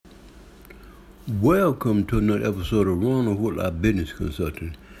Welcome to another episode of Ronald Whitlock Business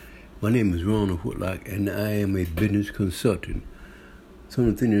Consulting. My name is Ronald Whitlock, and I am a business consultant. Some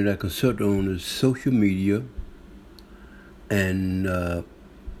of the things that I consult on is social media and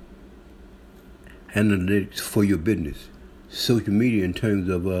analytics for your business. Social media in terms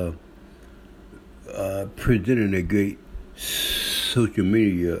of presenting a great social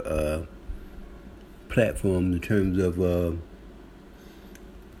media platform in terms of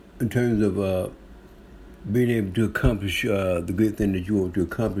being able to accomplish the great thing that you want to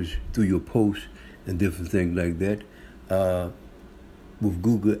accomplish through your posts and different things like that. With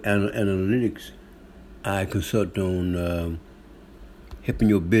Google Analytics, I consult on helping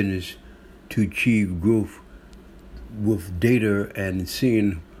your business to achieve growth with data and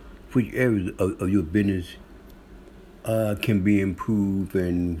seeing which areas of your business can be improved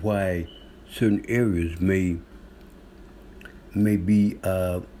and why certain areas may be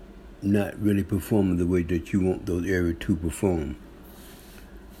not really performing the way that you want those areas to perform.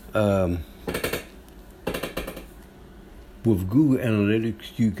 With Google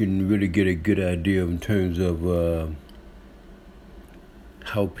Analytics, you can really get a good idea in terms of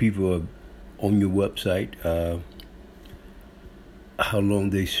how people are on your website, how long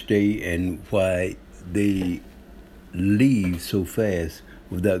they stay, and why they leave so fast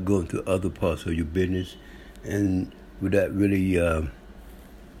without going to other parts of your business and without really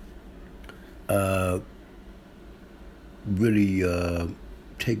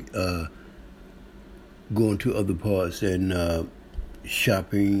going to other parts and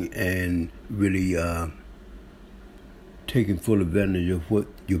shopping and really taking full advantage of what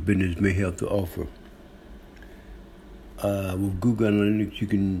your business may have to offer. With Google Analytics, you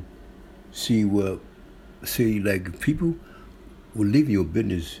can see like people will leave your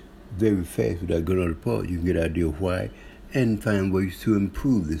business very fast without going to other parts. You can get an idea of why and find ways to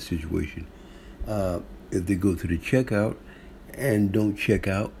improve this situation. If they go to the checkout and don't check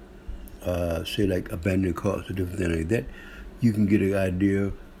out, say like abandoned carts or different things like that, you can get an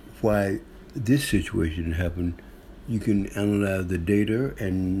idea why this situation happened. You can analyze the data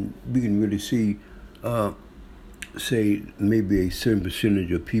and we can really see, say maybe a certain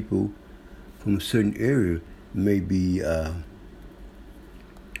percentage of people from a certain area may be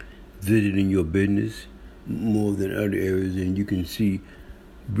visiting your business more than other areas, and you can see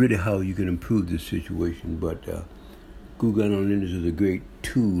really how you can improve this situation. But Google Analytics is a great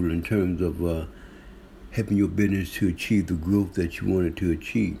tool in terms of helping your business to achieve the growth that you want it to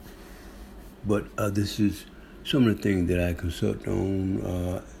achieve. But this is some of the things that I consult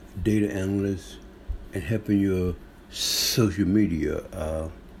on, data analysts, and helping your social media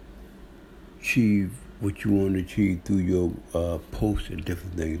achieve what you want to achieve through your posts and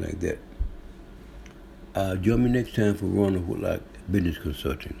different things like that. Join me next time for Ronald Whitlock Business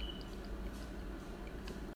Consulting.